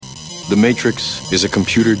The Matrix is a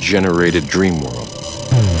computer-generated dream world,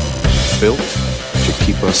 built to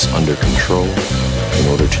keep us under control in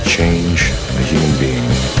order to change a human being.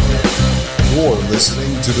 You're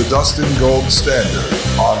listening to the Dustin Gold Standard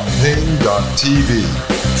on Pain.tv.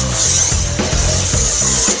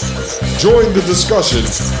 Join the discussion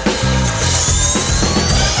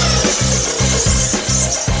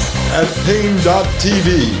at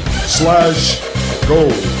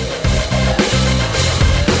Pain.tv/gold.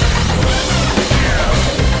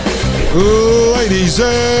 Ladies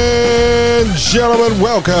and gentlemen,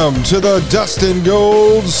 welcome to the Dustin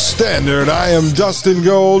Gold Standard. I am Dustin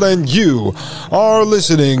Gold, and you are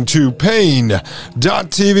listening to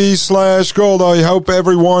Pain.tv/gold. I hope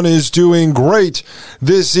everyone is doing great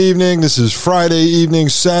this evening. This is Friday evening,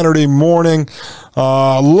 Saturday morning.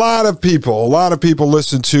 A lot of people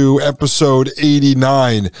listened to episode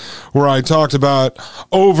 89, where I talked about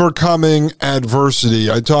overcoming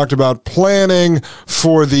adversity. I talked about planning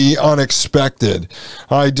for the unexpected.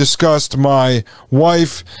 I discussed my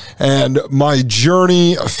wife and my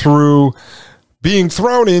journey through being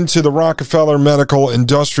thrown into the Rockefeller Medical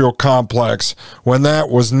Industrial Complex when that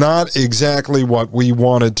was not exactly what we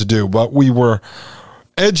wanted to do, but we were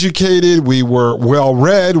educated, we were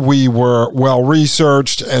well-read, we were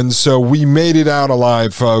well-researched, and so we made it out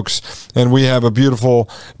alive, folks, and we have a beautiful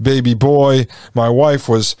baby boy. My wife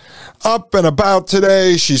was up and about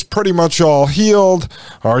today. She's pretty much all healed.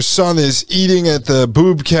 Our son is eating at the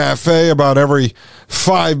Boob Cafe about every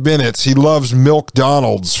 5 minutes. He loves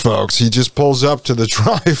McDonald's, folks. He just pulls up to the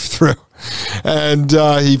drive-thru and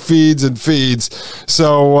he feeds and feeds.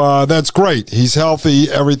 So that's great. He's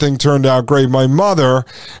healthy. Everything turned out great. My mother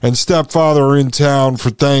and stepfather are in town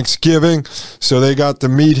for Thanksgiving, so they got to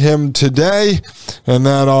meet him today, and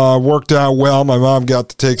that worked out well. My mom got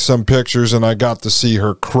to take some pictures, and I got to see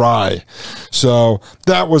her cry. So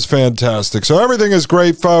that was fantastic. So everything is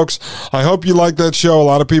great, folks. I hope you like that show. A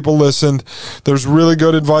lot of people listened. There's really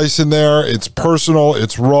good advice in there. It's personal.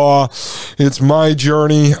 It's raw. It's my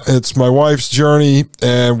journey. It's my wife's journey,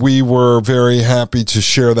 and we were very happy to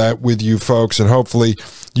share that with you folks, and hopefully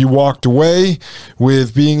you walked away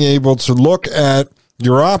with being able to look at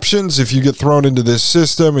your options if you get thrown into this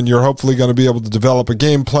system, and you're hopefully going to be able to develop a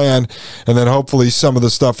game plan, and then hopefully some of the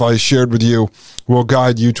stuff I shared with you will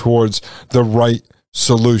guide you towards the right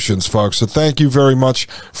solutions, folks. So thank you very much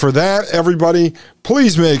for that, everybody.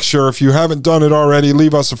 Please make sure, if you haven't done it already,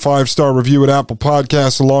 leave us a 5-star review at Apple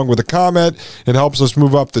Podcasts along with a comment. It helps us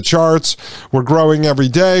move up the charts. We're growing every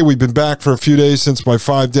day. We've been back for a few days since my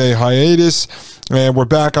 5-day hiatus, and we're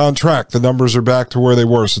back on track. The numbers are back to where they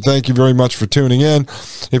were. So thank you very much for tuning in.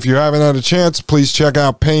 If you haven't had a chance, please check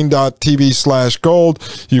out Pain.tv/gold.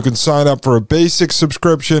 You can sign up for a basic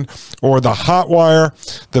subscription or the Hotwire.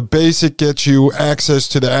 The basic gets you access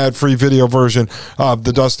to the ad-free video version of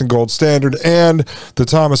the Dustin Gold Standard and the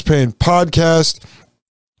Thomas Paine podcast.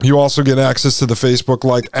 You also get access to the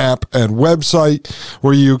Facebook-like app and website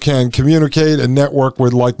where you can communicate and network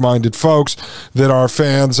with like-minded folks that are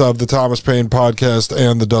fans of the Thomas Paine podcast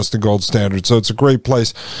and the Dustin Gold Standard. So it's a great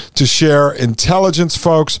place to share intelligence,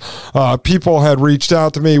 folks. People had reached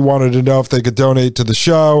out to me, wanted to know if they could donate to the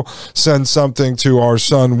show, send something to our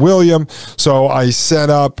son, William. So I set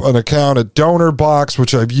up an account at DonorBox,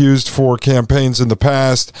 which I've used for campaigns in the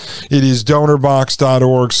past. It is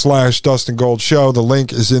donorbox.org/Dustin Gold Show. The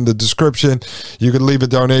link is in the description. You can leave a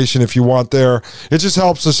donation if you want there. It just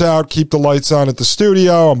helps us out, keep the lights on at the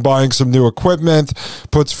studio. I'm buying some new equipment,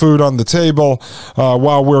 puts food on the table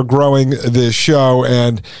while we're growing this show,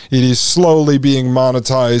 and it is slowly being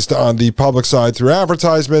monetized on the public side through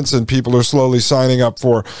advertisements, and people are slowly signing up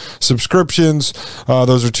for subscriptions.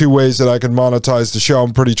 Those are two ways that I can monetize the show.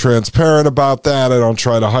 I'm pretty transparent about that. I don't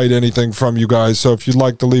try to hide anything from you guys. So if you'd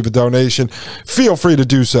like to leave a donation, feel free to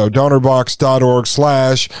do so.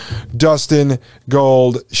 DonorBox.org/Dustin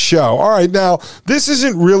Gold Show. All right, now, this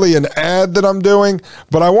isn't really an ad that I'm doing,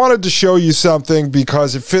 but I wanted to show you something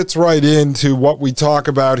because it fits right into what we talk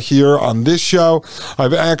about here on this show.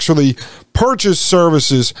 I've actually purchased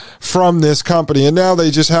services from this company, and now they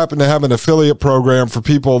just happen to have an affiliate program for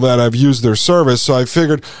people that have used their service. So I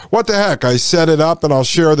figured, what the heck? I set it up, and I'll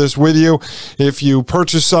share this with you. If you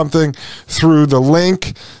purchase something through the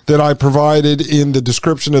link that I provided in the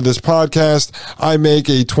description of this podcast, I make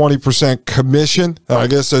a 20% commission. I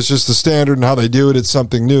guess that's just the standard and how they do it. It's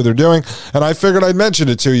something new they're doing, and I figured I'd mention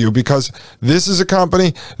it to you because this is a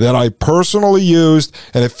company that I personally used,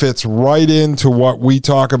 and it fits right into what we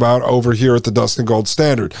talk about over here here at the Dustin Gold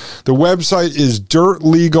Standard. The website is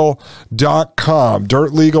dirtlegal.com,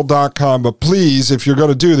 dirtlegal.com. But please, if you're going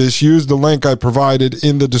to do this, use the link I provided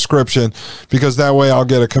in the description, because that way I'll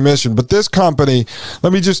get a commission. But this company,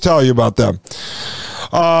 let me just tell you about them.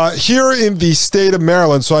 Here in the state of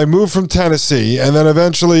Maryland, so I moved from Tennessee, and then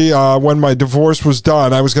eventually when my divorce was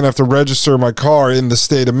done, I was going to have to register my car in the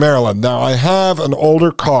state of Maryland. Now, I have an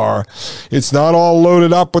older car. It's not all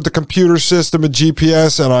loaded up with the computer system and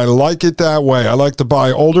GPS, and I like it that way. I like to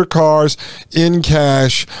buy older cars in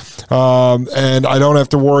cash, and I don't have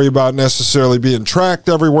to worry about necessarily being tracked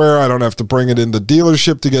everywhere. I don't have to bring it in the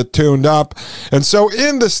dealership to get tuned up. And so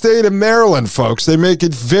in the state of Maryland, folks, they make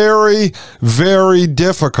it very, very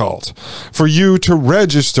difficult for you to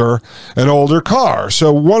register an older car.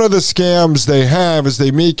 So one of the scams they have is they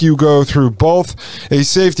make you go through both a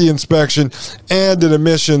safety inspection and an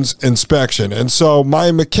emissions inspection. And so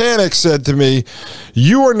my mechanic said to me,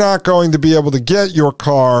 you are not going to be able to get your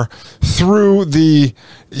car through the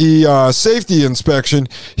safety inspection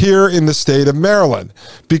here in the state of Maryland,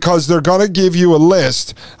 because they're going to give you a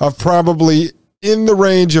list of probably in the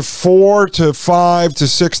range of $4,000 to $5,000 to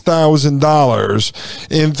 $6,000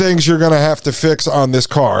 in things you're going to have to fix on this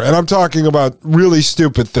car. And I'm talking about really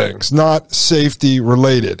stupid things, not safety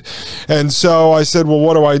related. And so I said, well,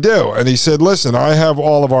 what do I do? And he said, listen, I have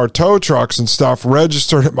all of our tow trucks and stuff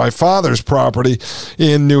registered at my father's property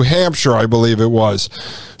in New Hampshire, I believe it was.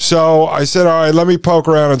 So I said, all right, let me poke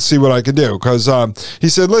around and see what I can do. Because he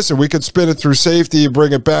said, listen, we could spin it through safety and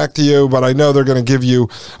bring it back to you, but I know they're going to give you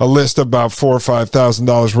a list of about $4,000 or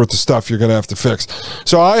 $5,000 worth of stuff you're going to have to fix.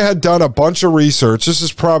 So I had done a bunch of research. This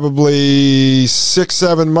is probably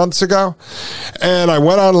 6-7 months ago. And I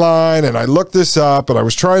went online and I looked this up, and I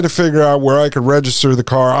was trying to figure out where I could register the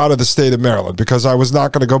car out of the state of Maryland, because I was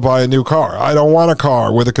not going to go buy a new car. I don't want a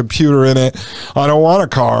car with a computer in it. I don't want a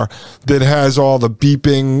car that has all the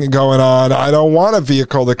beeping going on. I don't want a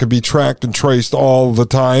vehicle that can be tracked and traced all the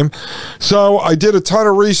time. So I did a ton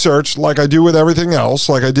of research, like I do with everything else,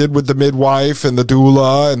 like I did with the midwife and the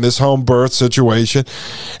doula and this home birth situation.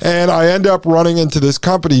 And I end up running into this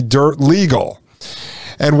company, Dirt Legal.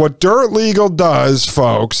 And what Dirt Legal does,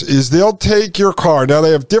 folks, is they'll take your car. Now,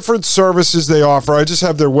 they have different services they offer. I just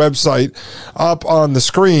have their website up on the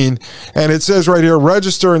screen, and it says right here,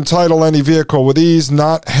 register and title any vehicle with ease,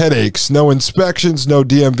 not headaches. No inspections, no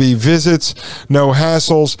DMV visits, no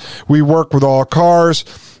hassles. We work with all cars,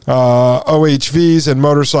 OHVs, and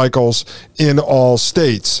motorcycles in all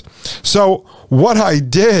states. So what I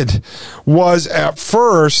did was, at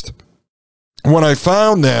first, when I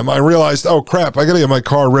found them, I realized, oh crap, I got to get my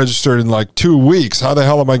car registered in like 2 weeks. How the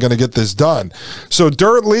hell am I going to get this done? So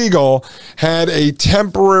Dirt Legal had a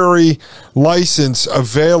temporary license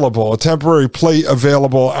available, a temporary plate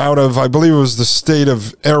available out of, I believe it was the state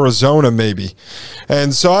of Arizona, maybe.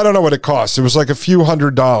 And so I don't know what it cost. It was like a few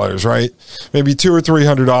 $100s, right? Maybe $200 or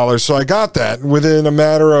 $300. So I got that. Within a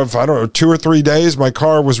matter of, 2 or 3 days, my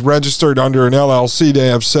car was registered under an LLC they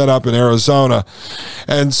have set up in Arizona.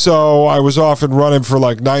 And so I was off and running for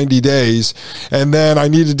like 90 days. And then I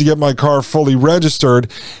needed to get my car fully registered.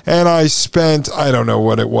 And I spent, I don't know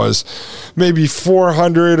what it was, maybe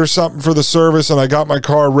 $400 or something for the service. And I got my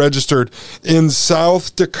car registered in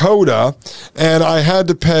South Dakota. And I had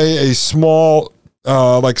to pay a small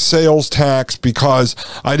like sales tax because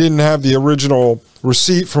I didn't have the original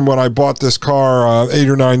receipt from when I bought this car 8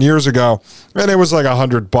 or 9 years ago, and it was like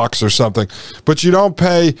 $100 or something. But you don't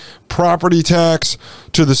pay property tax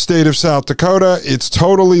to the state of South Dakota. It's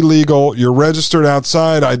totally legal. You're registered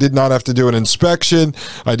outside. I did not have to do an inspection.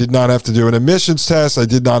 I did not have to do an emissions test. I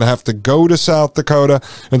did not have to go to South Dakota.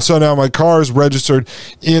 And so now my car is registered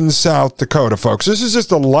in South Dakota, folks. This is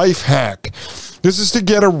just a life hack. This is to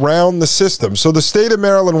get around the system. So the state of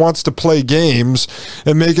Maryland wants to play games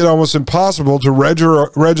and make it almost impossible to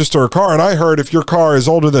register a car. And I heard if your car is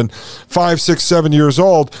older than 5, 6, 7 years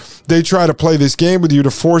old, they try to play this game with you to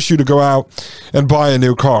force you to go out and buy a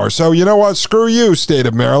new car. So you know what? Screw you, state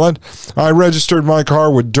of Maryland. I registered my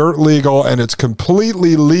car with Dirt Legal, and it's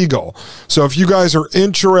completely legal. So if you guys are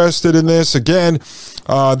interested in this, again,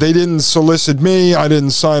 they didn't solicit me. I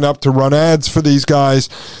didn't sign up to run ads for these guys.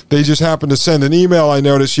 They just happened to send an email I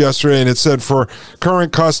noticed yesterday, and it said, for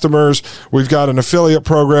current customers, we've got an affiliate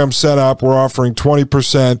program set up. We're offering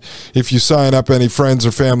 20% if you sign up any friends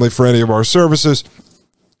or family for any of our services.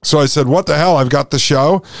 So I said, what the hell? I've got the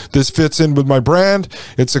show. This fits in with my brand.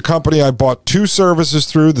 It's a company I bought 2 services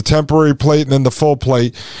through, the temporary plate and then the full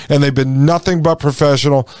plate. And they've been nothing but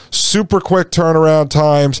professional, super quick turnaround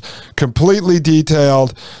times, completely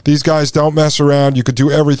detailed. These guys don't mess around. You could do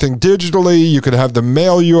everything digitally. You could have them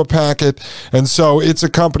mail you a packet. And so it's a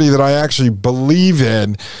company that I actually believe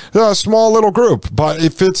in. They're a small little group, but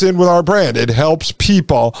it fits in with our brand. It helps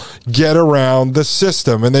people get around the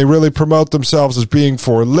system. And they really promote themselves as being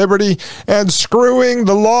for liberty and screwing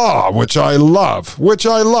the law, which I love,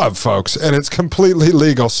 folks, and it's completely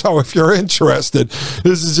legal. So if you're interested,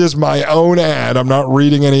 this is just my own ad. I'm not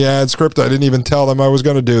reading any ad script. I didn't even tell them I was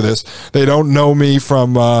going to do this. They don't know me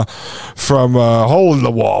from hole in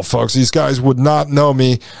the wall, folks. These guys would not know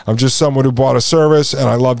me. I'm just someone who bought a service, and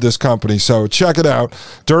I love this company. So check it out,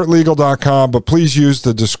 dirtlegal.com, but please use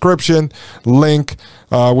the description link,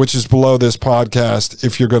 which is below this podcast,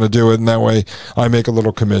 if you're going to do it, and that way I make a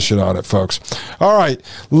little commission on it, folks. All right,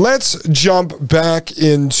 let's jump back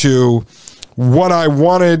into what I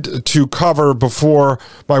wanted to cover before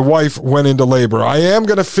my wife went into labor. I am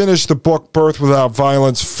going to finish the book, Birth Without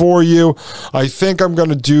Violence, for you. I think I'm going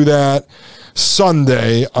to do that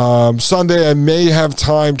Sunday. Sunday, I may have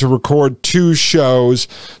time to record 2 shows.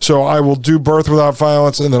 So I will do Birth Without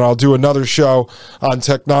Violence, and then I'll do another show on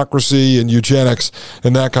technocracy and eugenics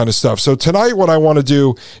and that kind of stuff. So tonight, what I want to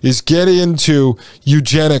do is get into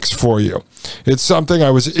eugenics for you. It's something I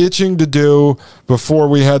was itching to do before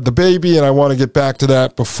we had the baby, and I want to get back to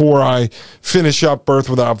that before I finish up Birth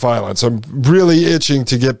Without Violence. I'm really itching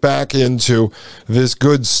to get back into this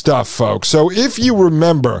good stuff, folks. So if you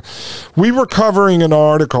remember, we were covering an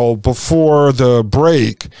article before the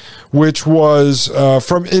break, which was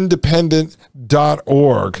from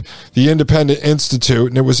independent.org, the Independent Institute,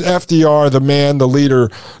 and it was FDR, the man, the leader,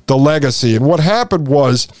 the legacy. And what happened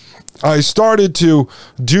was I started to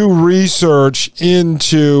do research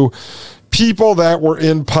into people that were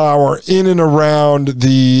in power in and around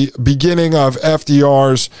the beginning of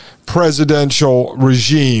FDR's presidential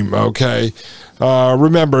regime, okay?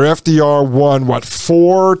 Remember, FDR won,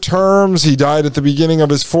 4 terms? He died at the beginning of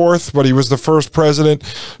his 4th, but he was the first president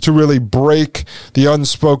to really break the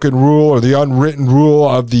unspoken rule or the unwritten rule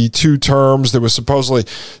of the 2 terms that was supposedly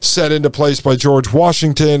set into place by George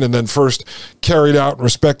Washington and then first carried out and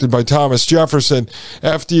respected by Thomas Jefferson.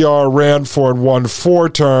 FDR ran for and won 4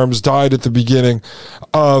 terms, died at the beginning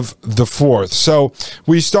of the 4th. So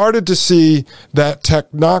we started to see that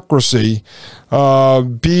technocracy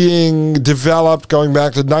being developed going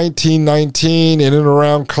back to 1919 in and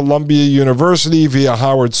around Columbia University via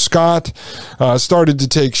Howard Scott, started to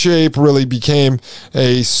take shape, really became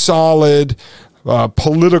a solid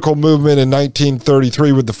political movement in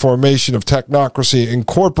 1933 with the formation of Technocracy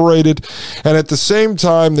Incorporated. And at the same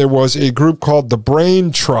time, there was a group called the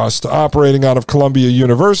Brain Trust operating out of Columbia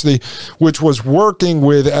University, which was working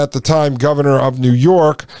with, at the time, Governor of New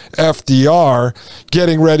York, FDR,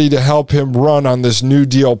 getting ready to help him run on this New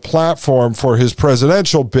Deal platform for his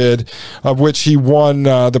presidential bid, of which he won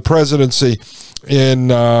the presidency in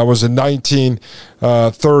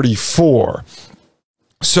 1934.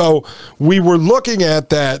 So we were looking at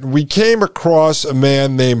that. We came across a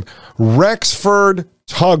man named Rexford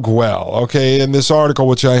Tugwell, okay, in this article,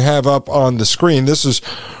 which I have up on the screen. This is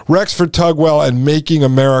Rexford Tugwell and Making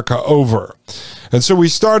America Over. And so we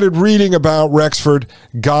started reading about Rexford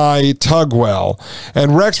Guy Tugwell.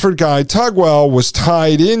 And Rexford Guy Tugwell was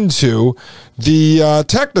tied into the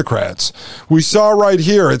technocrats. We saw right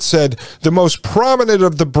here, it said, the most prominent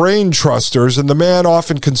of the brain trusters and the man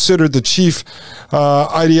often considered the chief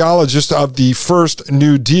ideologist of the first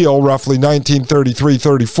New Deal, roughly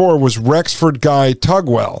 1933-34, was Rexford Guy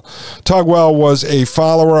Tugwell. Tugwell was a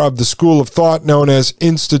follower of the school of thought known as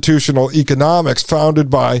institutional economics, founded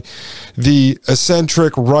by the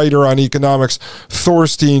eccentric writer on economics,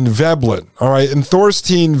 Thorstein Veblen. All right, and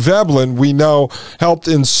Thorstein Veblen, we know, helped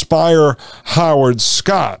inspire Howard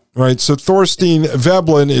Scott. Right, so Thorstein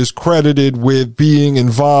Veblen is credited with being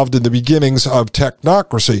involved in the beginnings of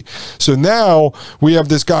technocracy. So now we have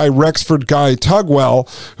this guy, Rexford Guy Tugwell,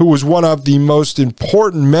 who was one of the most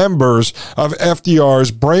important members of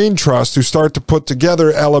FDR's Brain Trust, who start to put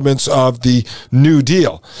together elements of the New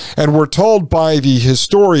Deal. And we're told by the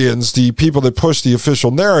historians, the people that push the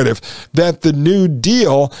official narrative, that the New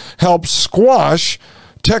Deal helped squash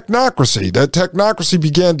technocracy. That technocracy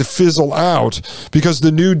began to fizzle out because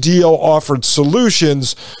the New Deal offered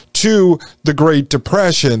solutions to the Great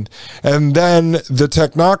Depression. And then the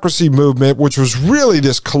technocracy movement, which was really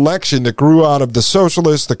this collection that grew out of the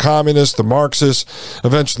socialists, the communists, the Marxists,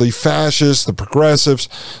 eventually fascists, the progressives,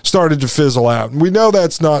 started to fizzle out. And we know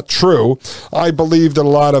that's not true. I believe that a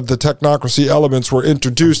lot of the technocracy elements were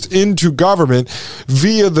introduced into government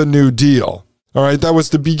via the New Deal. All right, that was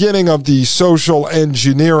the beginning of the social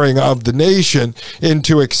engineering of the nation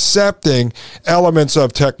into accepting elements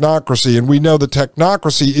of technocracy. And we know that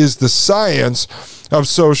technocracy is the science of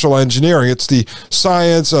social engineering. It's the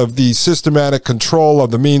science of the systematic control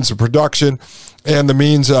of the means of production and the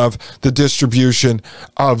means of the distribution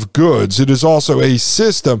of goods. It is also a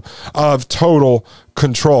system of total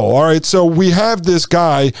control. All right, so we have this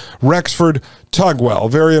guy, Rexford Tugwell,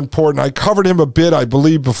 very important. I covered him a bit, I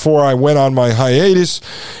believe, before I went on my hiatus,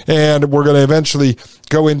 and we're going to eventually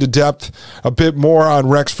go into depth a bit more on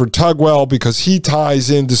Rexford Tugwell because he ties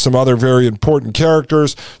into some other very important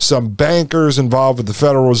characters, some bankers involved with the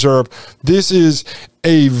Federal Reserve. This is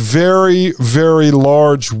a very, very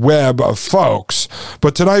large web of folks.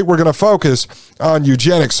 But tonight we're going to focus on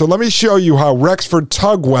eugenics. So let me show you how Rexford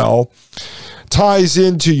Tugwell ties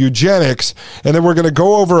into eugenics, and then we're going to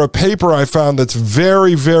go over a paper I found that's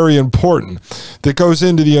very, very important that goes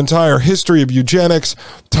into the entire history of eugenics,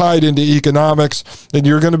 tied into economics, and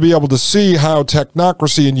you're going to be able to see how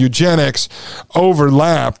technocracy and eugenics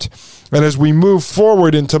overlapped. And as we move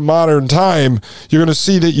forward into modern time, you're going to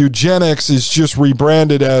see that eugenics is just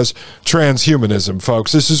rebranded as transhumanism,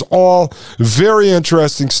 folks. This is all very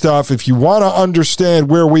interesting stuff. If you want to understand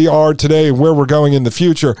where we are today and where we're going in the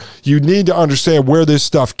future, you need to understand where this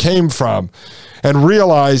stuff came from and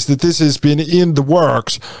realize that this has been in the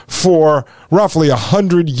works for roughly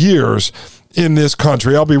 100 years in this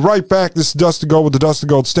country. I'll be right back. This is Dustin Gold with the Dustin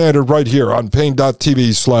Gold Standard right here on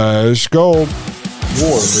Paine.tv/gold.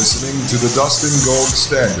 You're listening to the Dustin Gold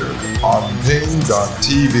Standard on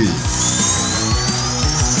Paine.tv.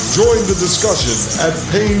 Join the discussion at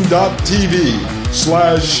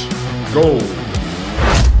Paine.tv/gold.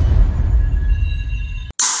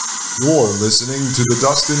 You're listening to the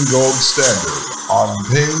Dustin Gold Standard on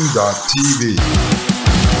Paine.tv.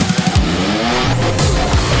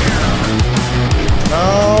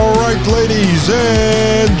 All right, ladies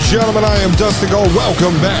and gentlemen, I am Dustin Gold.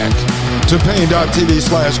 Welcome back to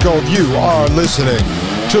Paine.tv/gold. You are listening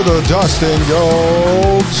to the Dustin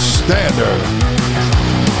Gold Standard.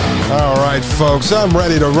 All right, folks, I'm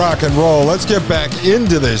ready to rock and roll. Let's get back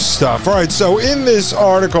into this stuff. All right, so in this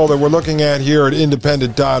article that we're looking at here at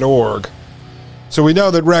independent.org, so we know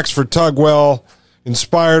that Rexford Tugwell,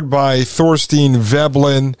 inspired by Thorstein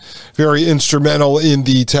Veblen, very instrumental in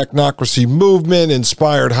the technocracy movement,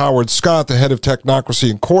 inspired Howard Scott, the head of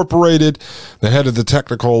Technocracy Incorporated, the head of the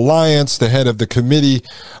Technical Alliance, the head of the Committee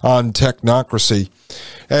on Technocracy.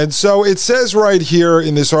 And so it says right here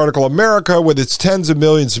in this article, America, with its tens of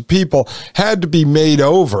millions of people, had to be made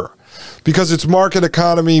over because its market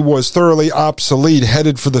economy was thoroughly obsolete,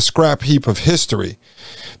 headed for the scrap heap of history.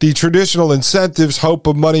 The traditional incentives, hope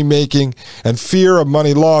of money making, and fear of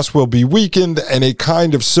money loss will be weakened, and a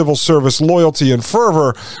kind of civil service loyalty and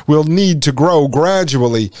fervor will need to grow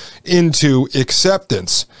gradually into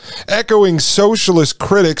acceptance. Echoing socialist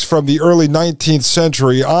critics from the early 19th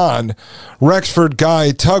century on, Rexford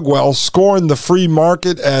Guy Tugwell scorned the free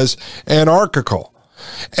market as anarchical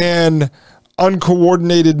and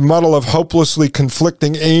uncoordinated muddle of hopelessly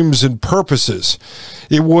conflicting aims and purposes.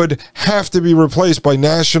 It would have to be replaced by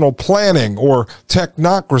national planning or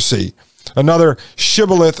technocracy, another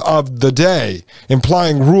shibboleth of the day,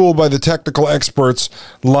 implying rule by the technical experts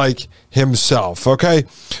like himself. Okay,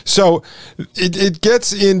 so it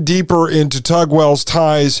gets in deeper into Tugwell's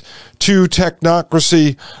ties to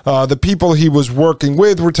technocracy. The people he was working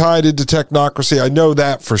with were tied into technocracy. I know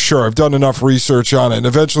that for sure. I've done enough research on it, and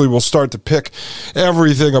eventually we'll start to pick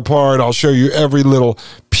everything apart. I'll show you every little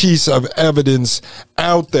piece of evidence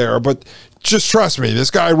out there, but just trust me,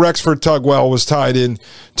 this guy Rexford Tugwell was tied in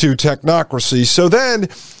to technocracy. So then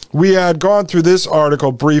we had gone through this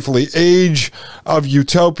article briefly,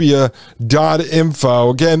 ageofutopia.info.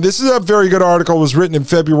 Again, this is a very good article. It was written in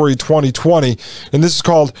February 2020, and this is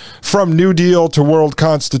called From New Deal to World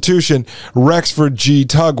Constitution, Rexford G.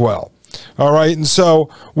 Tugwell. All right, and so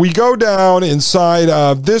we go down inside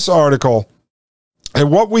of this article, And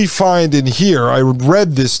what we find in here, I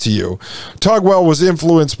read this to you, Tugwell was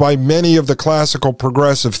influenced by many of the classical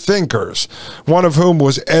progressive thinkers, one of whom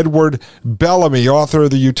was Edward Bellamy, author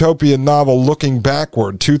of the utopian novel Looking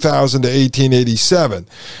Backward, 2000 to 1887,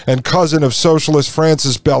 and cousin of socialist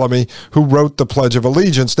Francis Bellamy, who wrote the Pledge of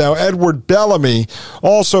Allegiance. Now, Edward Bellamy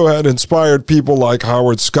also had inspired people like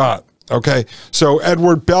Howard Scott. Okay, so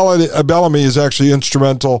Edward Bellamy is actually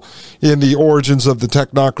instrumental in the origins of the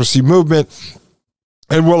technocracy movement,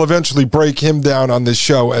 and we'll eventually break him down on this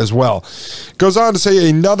show as well. Goes on to say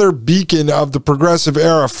another beacon of the progressive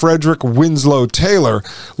era, Frederick Winslow Taylor,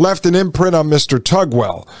 left an imprint on Mr.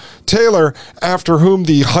 Tugwell. Taylor, after whom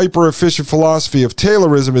the hyper-efficient philosophy of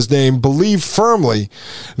Taylorism is named, believed firmly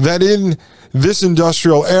that in this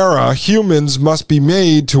industrial era, humans must be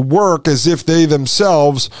made to work as if they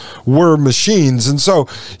themselves were machines. And so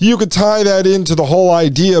you could tie that into the whole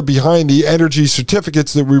idea behind the energy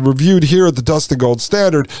certificates that we reviewed here at the Dustin Gold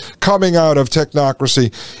Standard coming out of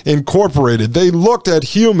Technocracy Incorporated. They looked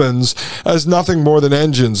at humans as nothing more than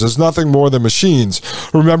engines, as nothing more than machines.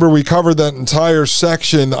 Remember, we covered that entire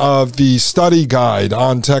section of the study guide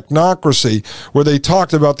on technocracy where they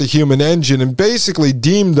talked about the human engine and basically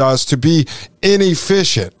deemed us to be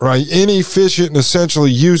inefficient, right? Inefficient and essentially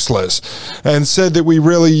useless, and said that we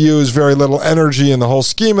really use very little energy in the whole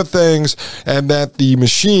scheme of things, and that the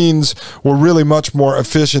machines were really much more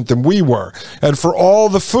efficient than we were. And for all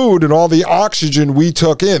the food and all the oxygen we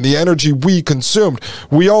took in, the energy we consumed,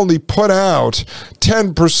 we only put out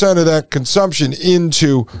 10% of that consumption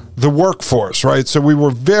into the workforce, right? So we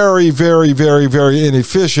were very, very, very, very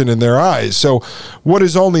inefficient in their eyes. So what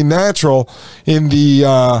is only natural in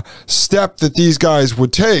the step that these guys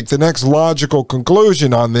would take, the next logical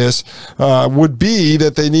conclusion on this would be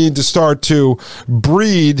that they need to start to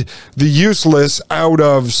breed the useless out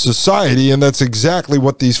of society, and that's exactly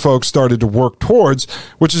what these folks started to work towards,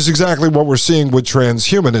 which is exactly what we're seeing with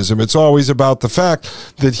transhumanism. It's always about the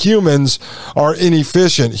fact that humans are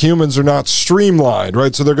inefficient. Humans are not streamlined,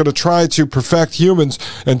 right? So they're going to try to perfect humans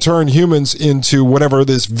and turn humans into whatever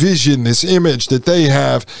this vision, this image that they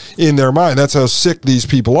have in their mind. That's how sick these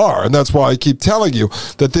people are, and that's why I keep telling you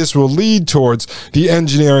that this will lead towards the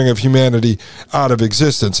engineering of humanity out of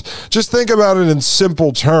existence. Just think about it in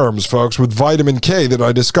simple terms, folks, with vitamin K that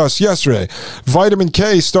I discussed yesterday. Vitamin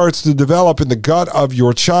K starts to develop in the gut of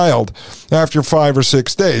your child after 5 or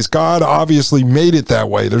 6 days. God obviously made it that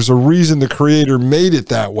way. There's a reason the Creator made it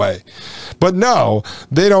that way. But no,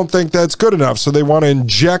 they don't think that's good enough, so they want to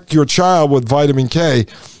inject your child with vitamin K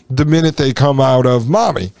the minute they come out of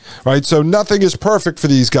mommy, right? So nothing is perfect for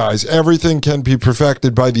these guys. Everything can be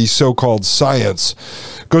perfected by the so-called science.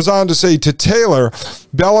 Goes on to say, to Taylor,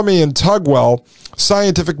 Bellamy, and Tugwell,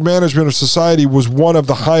 scientific management of society was one of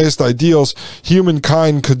the highest ideals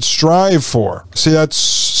humankind could strive for. See, that's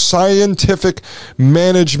scientific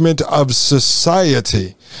management of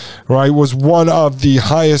society, right, was one of the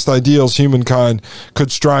highest ideals humankind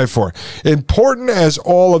could strive for. Important as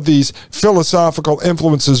all of these philosophical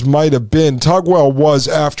influences might have been, Tugwell was,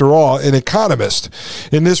 after all, an economist.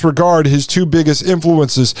 In this regard, his two biggest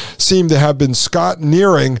influences seem to have been Scott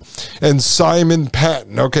Nearing and Simon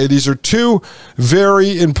Patton. Okay, these are two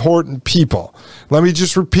very important people. Let me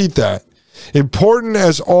just repeat that. Important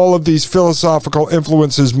as all of these philosophical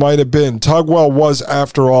influences might have been, Tugwell was,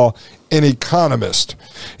 after all, an economist.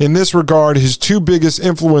 In this regard, his two biggest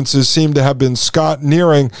influences seem to have been Scott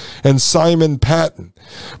Nearing and Simon Patton.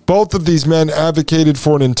 Both of these men advocated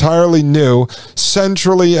for an entirely new,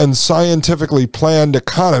 centrally and scientifically planned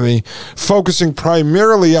economy, focusing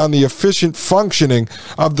primarily on the efficient functioning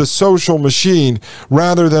of the social machine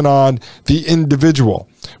rather than on the individual.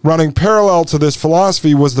 Running parallel to this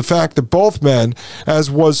philosophy was the fact that both men,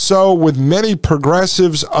 as was so with many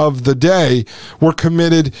progressives of the day, were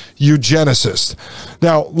committed eugenicists.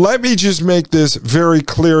 Now, let me just make this very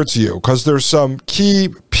clear to you, because there's some key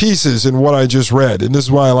pieces in what I just read, and this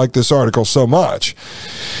is why I like this article so much.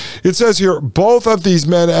 It says here, both of these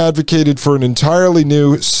men advocated for an entirely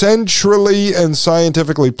new, centrally and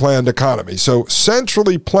scientifically planned economy. So,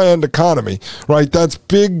 centrally planned economy, right? That's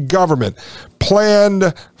big government.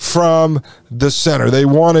 Planned from the center. They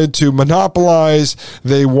wanted to monopolize,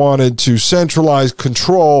 they wanted to centralize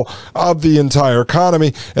control of the entire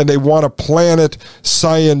economy, and they want to plan it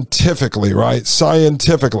scientifically, right?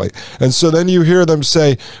 Scientifically. And so then you hear them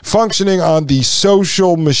say, functioning on the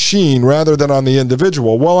social machine rather than on the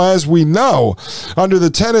individual. Well, as we know, under the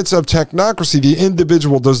tenets of technocracy, the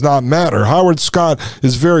individual does not matter. Howard Scott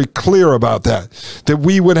is very clear about that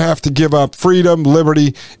we would have to give up freedom,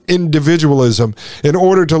 liberty, individualism in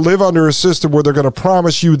order to live under a system system where they're going to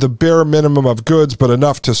promise you the bare minimum of goods, but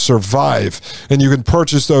enough to survive. And you can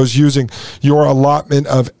purchase those using your allotment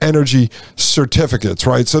of energy certificates,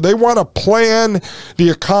 right? So they want to plan the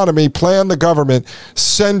economy, plan the government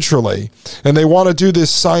centrally, and they want to do this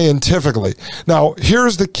scientifically. Now,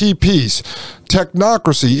 here's the key piece.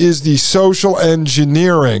 Technocracy is the social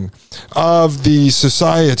engineering of the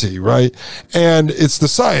society, right? And it's the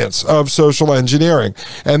science of social engineering.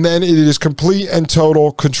 And then it is complete and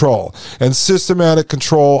total control and systematic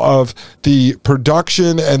control of the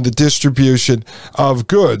production and the distribution of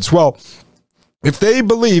goods. Well, if they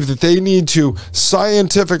believe that they need to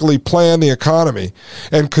scientifically plan the economy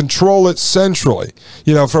and control it centrally,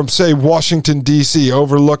 from, say, Washington, D.C.,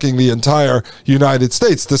 overlooking the entire United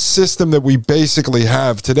States, the system that we basically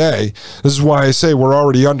have today, this is why I say we're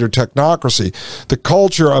already under technocracy. The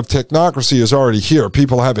culture of technocracy is already here.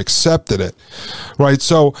 People have accepted it, right?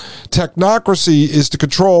 So technocracy is to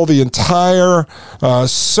control the entire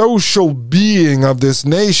social being of this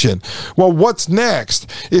nation. Well, what's next?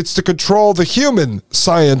 It's to control the human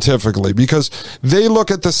scientifically, because they look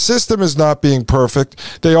at the system as not being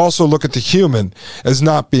perfect. They also look at the human as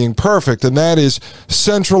not being perfect, and that is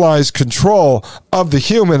centralized control of the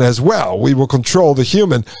human as well. We will control the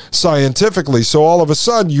human scientifically. So all of a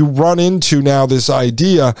sudden you run into now this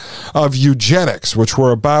idea of eugenics, which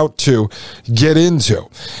we're about to get into.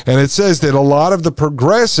 And it says that a lot of the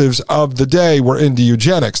progressives of the day were into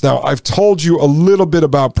eugenics. Now, I've told you a little bit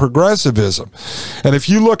about progressivism. And if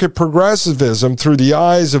you look at progressivism through the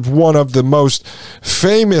eyes of one of the most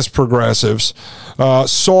famous progressives,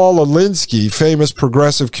 Saul Alinsky, famous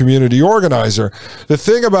progressive community organizer. The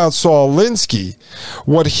thing about Saul Alinsky,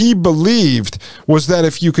 what he believed was that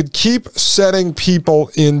if you could keep setting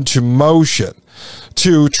people into motion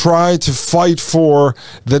to try to fight for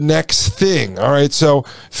the next thing. All right. So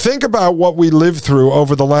think about what we lived through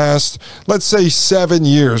over the last, let's say, 7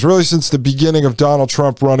 years, really since the beginning of Donald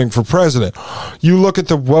Trump running for president. You look at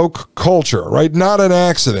the woke culture, right? Not an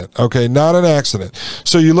accident. Okay. Not an accident.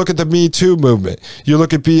 So you look at the Me Too movement. You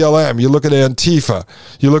look at BLM. You look at Antifa.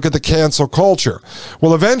 You look at the cancel culture.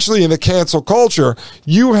 Well, eventually in the cancel culture,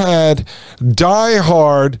 you had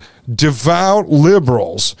diehard, devout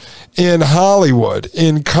liberals in Hollywood,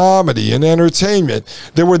 in comedy, in entertainment,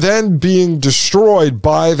 that were then being destroyed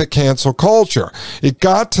by the cancel culture. It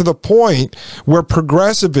got to the point where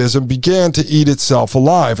progressivism began to eat itself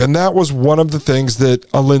alive, and that was one of the things that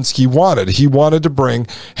Alinsky wanted. He wanted to bring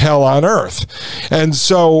hell on earth. And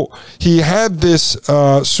so he had this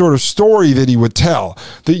sort of story that he would tell,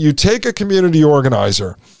 that you take a community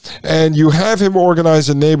organizer and you have him organize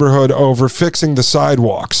a neighborhood over fixing the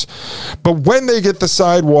sidewalks. But when they get the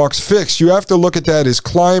sidewalks fixed, you have to look at that as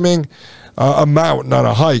climbing a mountain on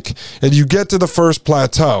a hike, and you get to the first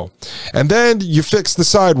plateau. And then you fix the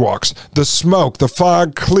sidewalks. The smoke, the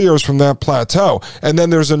fog clears from that plateau, and then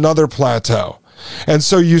there's another plateau. And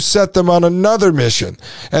so you set them on another mission,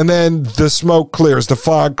 and then the smoke clears, the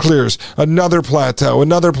fog clears, another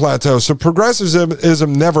plateau. So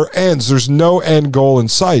progressivism never ends. There's no end goal in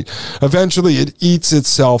sight. Eventually, it eats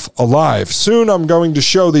itself alive. Soon, I'm going to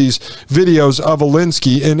show these videos of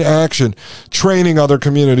Alinsky in action, training other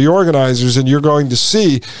community organizers, and you're going to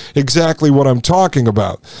see exactly what I'm talking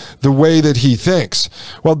about, the way that he thinks.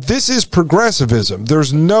 Well, this is progressivism.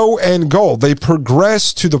 There's no end goal. They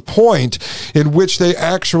progress to the point in which they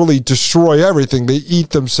actually destroy everything. They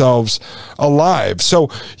eat themselves alive. So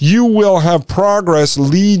you will have progress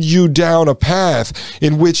lead you down a path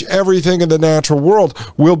in which everything in the natural world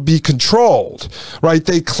will be controlled, right?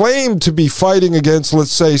 They claim to be fighting against,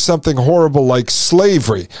 let's say, something horrible like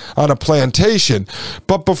slavery on a plantation,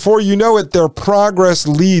 but before you know it, their progress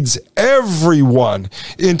leads everyone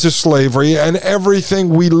into slavery, and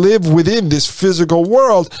everything we live within this physical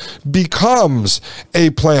world becomes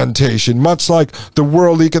a plantation, much like the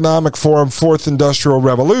World Economic Forum, Fourth Industrial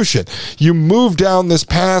Revolution. You move down this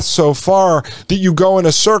path so far that you go in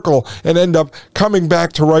a circle and end up coming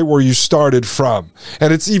back to right where you started from.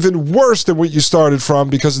 And it's even worse than what you started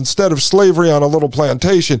from, because instead of slavery on a little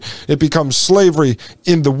plantation, it becomes slavery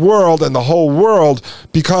in the world, and the whole world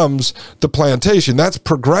becomes the plantation. That's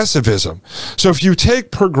progressivism. So if you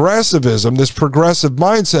take progressivism, this progressive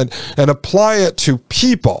mindset, and apply it to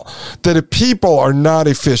people, that people are not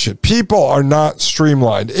efficient, people are not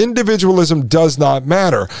streamlined, individualism does not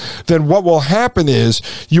matter, then what will happen is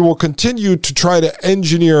you will continue to try to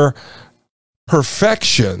engineer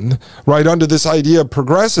perfection, right, under this idea of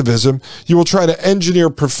progressivism, you will try to engineer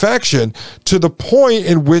perfection to the point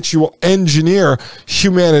in which you will engineer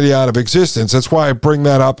humanity out of existence. That's why I bring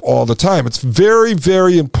that up all the time. It's very,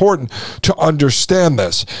 very important to understand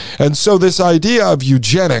this. And so this idea of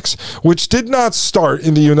eugenics, which did not start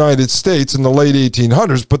in the United States in the late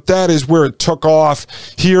 1800s, but that is where it took off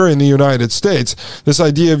here in the United States. This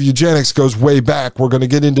idea of eugenics goes way back. We're going to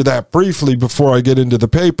get into that briefly before I get into the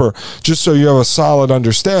paper, just so you have a solid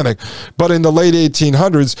understanding. But in the late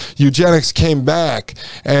 1800s, eugenics came back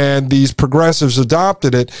and these progressives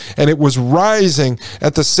adopted it, and it was rising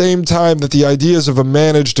at the same time that the ideas of a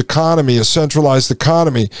managed economy, a centralized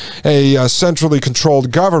economy, a centrally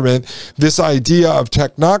controlled government, this idea of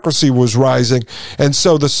technocracy was rising. And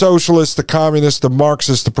so the socialists, the communists, the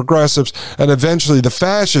Marxists, the progressives, and eventually the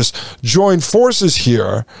fascists joined forces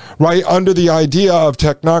here, right, under the idea of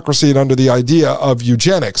technocracy and under the idea of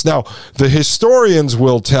eugenics. Now, the historians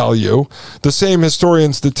will tell you, the same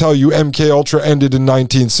historians that tell you MK Ultra ended in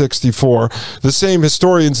 1964, the same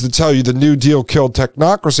historians that tell you the New Deal killed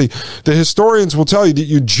technocracy, the historians will tell you that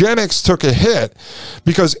eugenics took a hit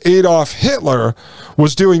because Adolf Hitler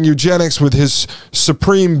was doing eugenics with his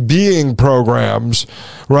supreme being programs,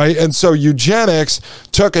 right? And so eugenics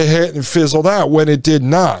took a hit and fizzled out when it did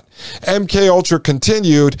not. MK Ultra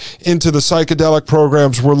continued into the psychedelic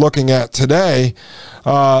programs we're looking at today.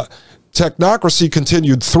 Technocracy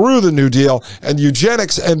continued through the New Deal, and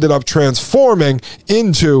eugenics ended up transforming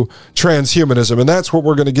into transhumanism. And that's what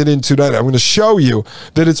we're going to get into tonight. I'm going to show you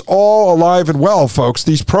that it's all alive and well, folks.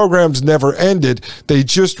 These programs never ended. They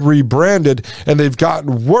just rebranded, and they've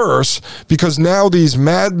gotten worse because now these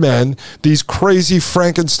madmen, these crazy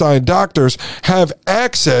Frankenstein doctors, have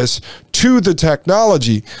access to the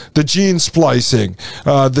technology, the gene splicing,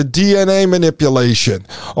 the DNA manipulation,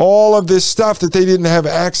 all of this stuff that they didn't have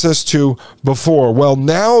access to before. Well,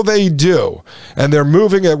 now they do, and they're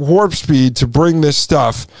moving at warp speed to bring this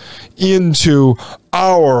stuff into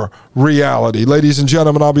our reality. Ladies and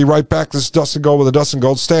gentlemen, I'll be right back. This is Dustin Gold with the Dustin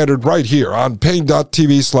Gold Standard right here on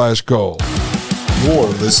Pain.tv/gold. You're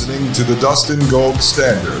listening to the Dustin Gold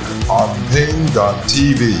Standard on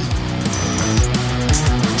Pain.tv.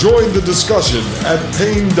 Join the discussion at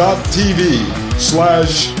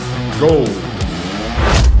Pain.tv/gold.